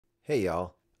Hey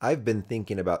y'all, I've been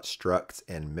thinking about structs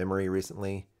and memory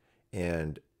recently,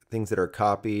 and things that are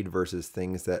copied versus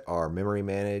things that are memory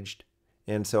managed.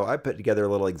 And so I put together a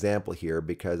little example here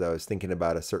because I was thinking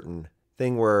about a certain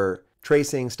thing where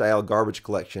tracing style garbage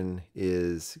collection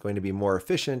is going to be more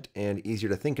efficient and easier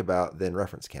to think about than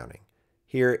reference counting.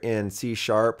 Here in C#,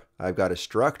 I've got a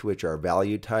struct, which are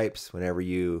value types. Whenever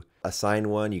you assign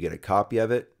one, you get a copy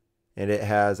of it. And it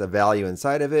has a value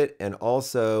inside of it and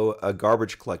also a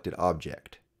garbage collected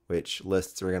object, which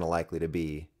lists are going to likely to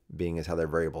be, being as how they're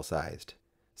variable sized.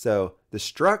 So the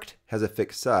struct has a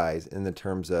fixed size in the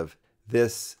terms of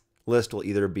this list will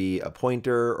either be a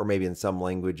pointer or maybe in some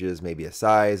languages, maybe a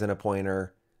size and a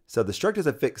pointer. So the struct has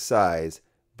a fixed size,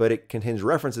 but it contains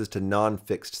references to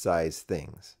non-fixed size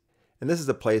things. And this is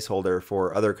a placeholder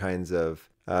for other kinds of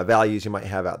values you might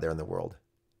have out there in the world.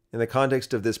 In the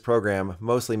context of this program,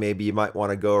 mostly maybe you might want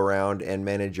to go around and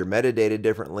manage your metadata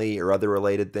differently or other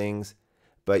related things,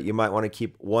 but you might want to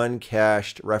keep one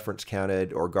cached, reference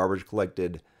counted, or garbage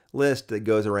collected list that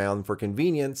goes around for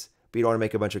convenience, but you don't want to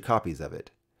make a bunch of copies of it.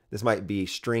 This might be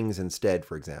strings instead,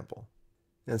 for example.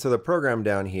 And so the program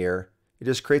down here, it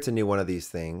just creates a new one of these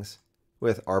things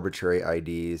with arbitrary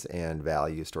IDs and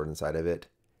values stored inside of it.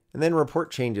 And then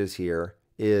report changes here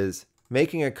is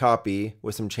making a copy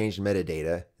with some changed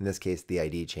metadata, in this case the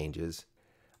ID changes.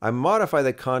 I modify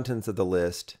the contents of the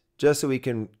list just so we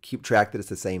can keep track that it's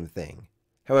the same thing.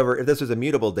 However, if this was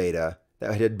immutable data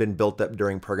that had been built up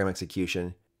during program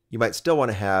execution, you might still want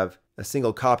to have a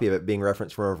single copy of it being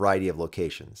referenced from a variety of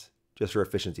locations, just for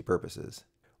efficiency purposes,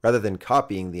 rather than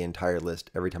copying the entire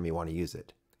list every time you want to use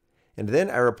it. And then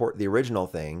I report the original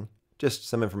thing, just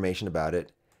some information about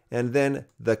it, and then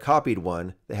the copied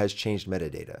one that has changed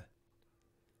metadata.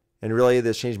 And really,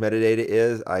 this change metadata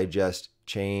is I just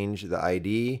change the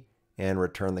ID and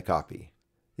return the copy.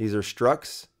 These are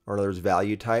structs, or in other words,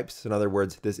 value types. So in other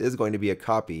words, this is going to be a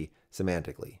copy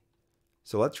semantically.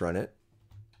 So let's run it.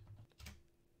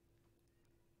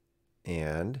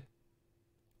 And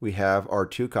we have our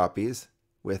two copies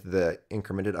with the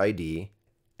incremented ID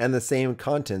and the same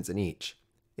contents in each.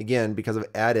 Again, because I've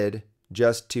added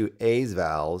just to A's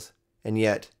vowels, and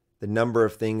yet the number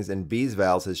of things in B's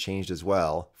vowels has changed as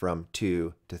well from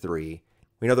 2 to 3.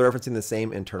 We know they're referencing the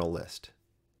same internal list.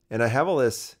 And I have all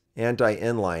this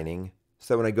anti-inlining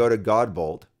so that when I go to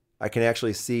Godbolt, I can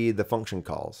actually see the function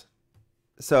calls.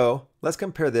 So let's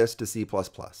compare this to C++.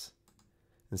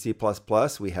 In C++,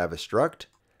 we have a struct,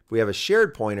 we have a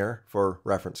shared pointer for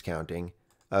reference counting,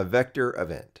 a vector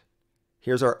event.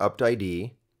 Here's our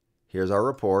UptID, here's our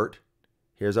report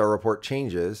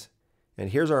changes, and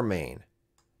here's our main.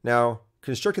 Now,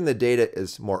 constructing the data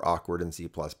is more awkward in C++,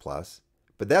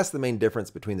 but that's the main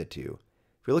difference between the two.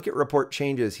 If we look at report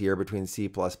changes here between C++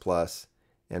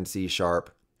 and C#,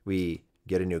 we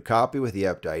get a new copy with the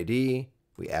UptID,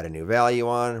 we add a new value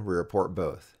on, we report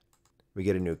both. We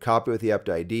get a new copy with the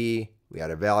UptID, we add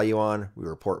a value on, we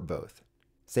report both.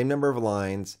 Same number of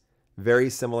lines, very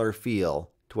similar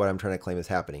feel to what I'm trying to claim is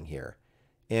happening here.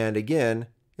 And again,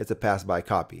 it's a pass-by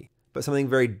copy. But something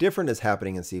very different is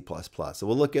happening in C++. So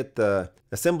we'll look at the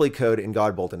assembly code in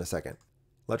Godbolt in a second.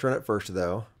 Let's run it first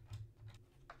though.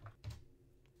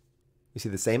 You see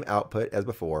the same output as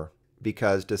before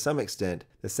because to some extent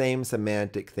the same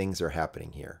semantic things are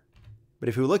happening here. But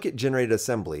if we look at generated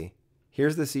assembly,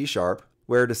 here's the C#,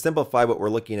 where to simplify what we're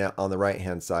looking at on the right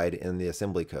hand side in the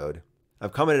assembly code,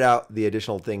 I've commented out the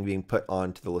additional thing being put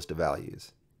onto the list of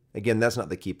values. Again, that's not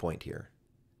the key point here.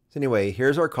 So anyway,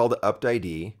 here's our call to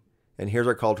UptID. And here's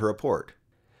our call to report.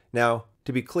 Now,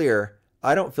 to be clear,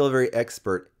 I don't feel very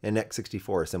expert in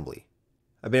x64 assembly.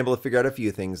 I've been able to figure out a few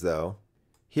things though.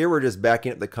 Here we're just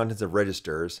backing up the contents of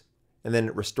registers and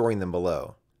then restoring them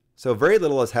below. So very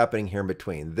little is happening here in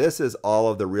between. This is all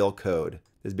of the real code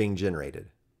that's being generated.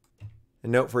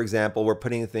 And note, for example, we're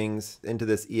putting things into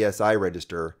this ESI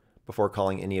register before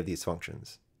calling any of these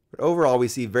functions. But overall, we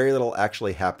see very little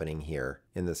actually happening here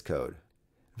in this code.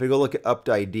 If we go look at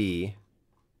UptID,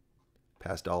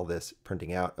 past all this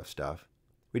printing out of stuff,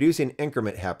 we do see an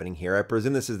increment happening here. I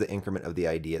presume this is the increment of the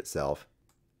ID itself.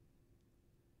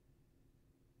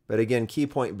 But again, key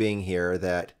point being here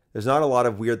that there's not a lot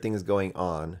of weird things going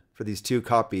on for these two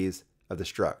copies of the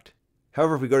struct.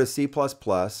 However, if we go to C++,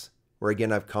 where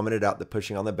again I've commented out the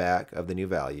pushing on the back of the new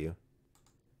value,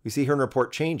 we see here in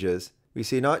report changes, we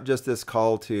see not just this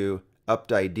call to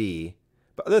UptID,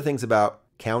 but other things about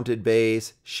counted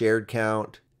base, shared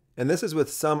count, and this is with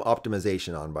some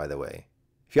optimization on, by the way.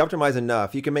 If you optimize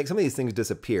enough, you can make some of these things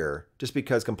disappear just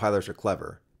because compilers are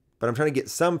clever. But I'm trying to get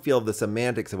some feel of the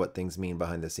semantics of what things mean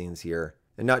behind the scenes here,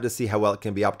 and not just see how well it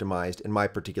can be optimized in my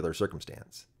particular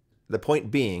circumstance. The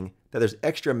point being that there's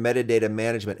extra metadata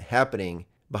management happening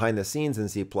behind the scenes in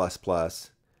C++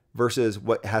 versus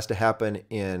what has to happen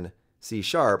in C#.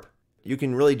 You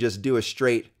can really just do a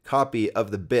straight copy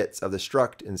of the bits of the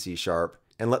struct in C#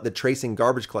 and let the tracing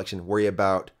garbage collection worry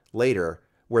about later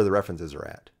where the references are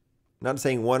at. Not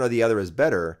saying one or the other is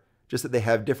better, just that they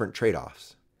have different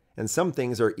trade-offs. And some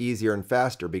things are easier and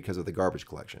faster because of the garbage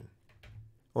collection.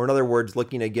 Or in other words,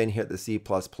 looking again here at the C++,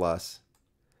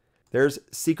 there's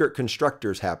secret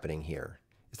constructors happening here.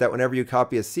 It's that whenever you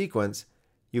copy a sequence,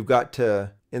 you've got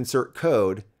to insert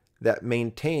code that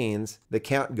maintains the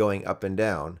count going up and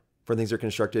down for things that are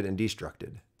constructed and destructed.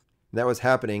 And that was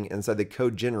happening inside the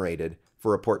code generated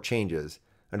for report changes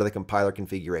under the compiler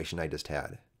configuration I just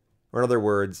had. Or in other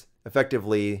words,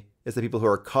 effectively, it's the people who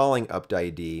are calling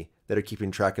up_id that are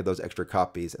keeping track of those extra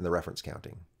copies and the reference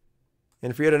counting.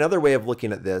 And for yet another way of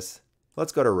looking at this,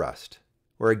 let's go to Rust,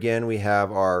 where again we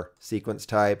have our sequence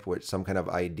type, which is some kind of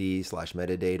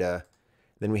ID/metadata.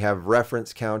 Then we have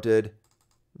reference counted,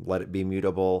 let it be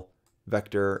mutable,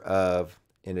 vector of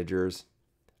integers.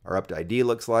 Our up_id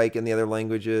looks like in the other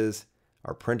languages.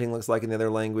 Our printing looks like in the other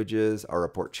languages. Our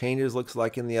report changes looks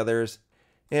like in the others.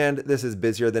 And this is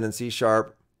busier than in C#,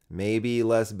 maybe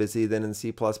less busy than in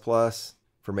C++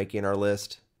 for making our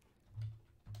list.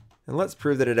 And let's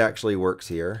prove that it actually works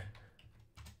here.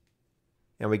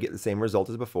 And we get the same result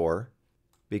as before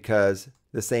because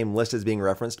the same list is being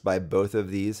referenced by both of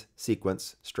these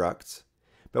sequence structs.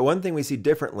 But one thing we see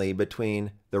differently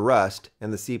between the Rust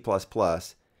and the C++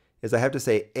 is I have to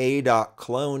say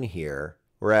a.clone here,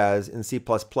 whereas in C++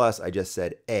 I just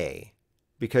said a,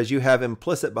 because you have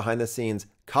implicit behind the scenes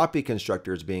copy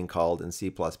constructors being called in C++.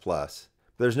 But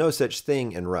there's no such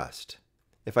thing in Rust.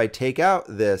 If I take out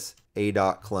this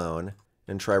a.clone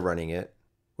and try running it,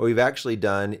 what we've actually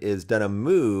done is done a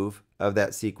move of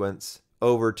that sequence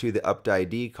over to the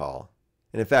up_id call.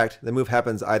 And in fact, the move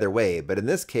happens either way, but in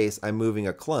this case, I'm moving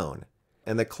a clone.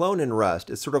 And the clone in Rust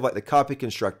is sort of like the copy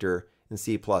constructor in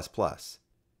C++. In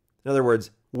other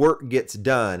words, work gets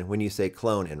done when you say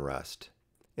clone in Rust.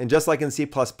 And just like in C++,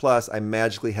 I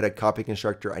magically had a copy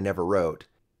constructor I never wrote.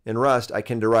 In Rust, I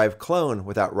can derive clone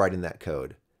without writing that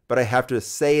code. But I have to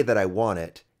say that I want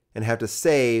it, and have to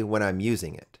say when I'm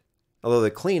using it. Although the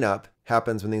cleanup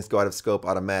happens when things go out of scope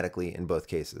automatically in both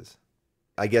cases.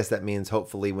 I guess that means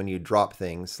hopefully when you drop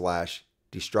things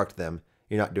 / destruct them,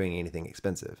 you're not doing anything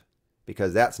expensive,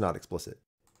 because that's not explicit.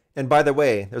 And by the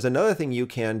way, there's another thing you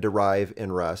can derive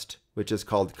in Rust, which is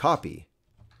called copy.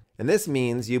 And this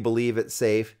means you believe it's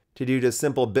safe to do just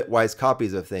simple bitwise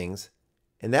copies of things.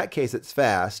 In that case, it's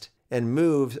fast, and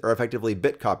moves are effectively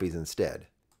bit copies instead.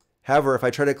 However, if I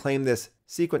try to claim this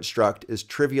sequence struct is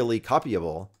trivially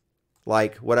copyable,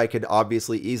 like what I could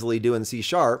obviously easily do in C#,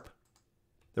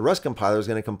 the Rust compiler is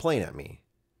going to complain at me.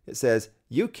 It says,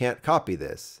 you can't copy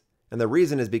this. And the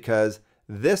reason is because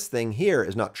this thing here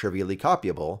is not trivially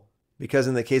copyable, because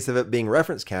in the case of it being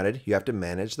reference counted, you have to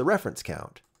manage the reference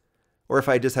count. Or if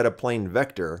I just had a plain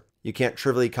vector, you can't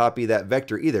trivially copy that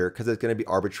vector either because it's going to be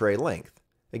arbitrary length.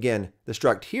 Again, the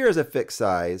struct here is a fixed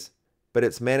size, but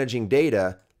it's managing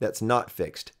data that's not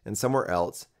fixed and somewhere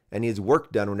else and needs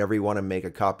work done whenever you want to make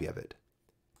a copy of it.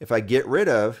 If I get rid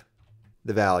of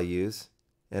the values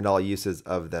and all uses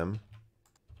of them,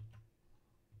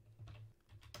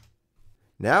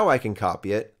 now I can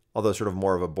copy it, although sort of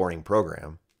more of a boring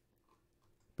program.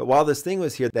 But while this thing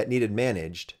was here that needed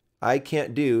managed, I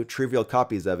can't do trivial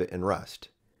copies of it in Rust.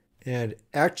 And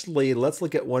actually, let's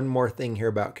look at one more thing here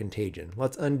about contagion.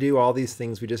 Let's undo all these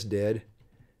things we just did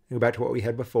and go back to what we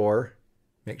had before.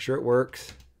 Make sure it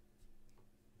works.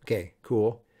 Okay,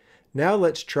 cool. Now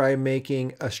let's try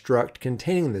making a struct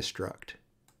containing this struct.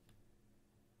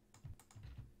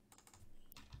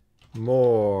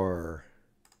 More.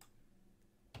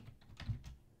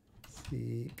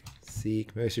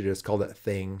 Seek. Maybe I should just call that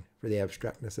thing for the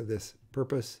abstractness of this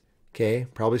purpose. Okay,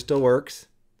 probably still works,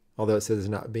 although it says it's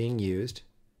not being used.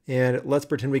 And let's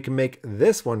pretend we can make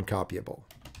this one copyable.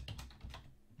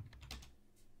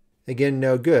 Again,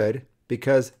 no good,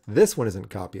 because this one isn't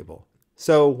copyable.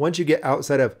 So once you get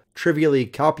outside of trivially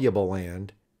copyable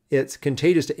land, it's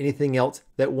contagious to anything else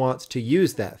that wants to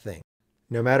use that thing,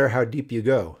 no matter how deep you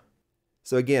go.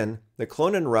 So again, the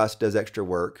clone in Rust does extra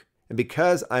work, and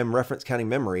because I'm reference counting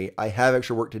memory, I have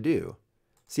extra work to do.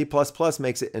 C++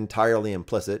 makes it entirely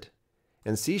implicit,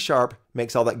 and C#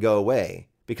 makes all that go away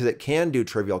because it can do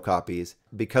trivial copies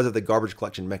because of the garbage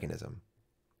collection mechanism.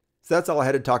 So that's all I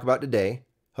had to talk about today.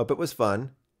 Hope it was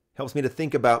fun. Helps me to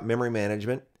think about memory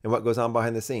management and what goes on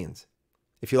behind the scenes.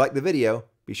 If you liked the video,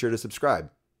 be sure to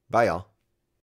subscribe. Bye, y'all.